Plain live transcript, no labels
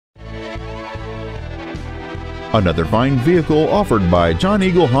Another fine vehicle offered by John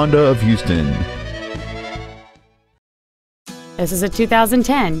Eagle Honda of Houston. This is a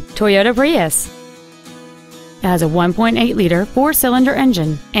 2010 Toyota Prius. It has a 1.8-liter four-cylinder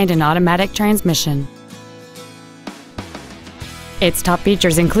engine and an automatic transmission. Its top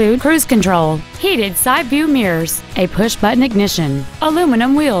features include cruise control, heated side view mirrors, a push-button ignition,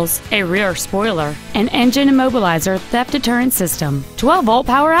 aluminum wheels, a rear spoiler, an engine immobilizer theft deterrent system, 12-volt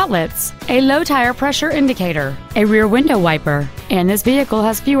power outlets, a low tire pressure indicator, a rear window wiper, and this vehicle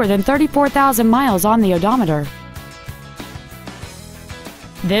has fewer than 34,000 miles on the odometer.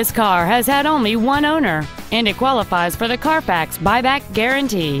 This car has had only one owner, and it qualifies for the Carfax buyback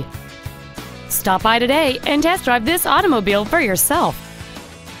guarantee. Stop by today and test drive this automobile for yourself.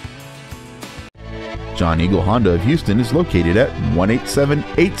 John Eagle Honda of Houston is located at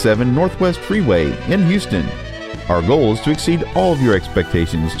 18787 Northwest Freeway in Houston. Our goal is to exceed all of your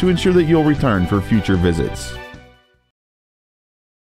expectations to ensure that you'll return for future visits.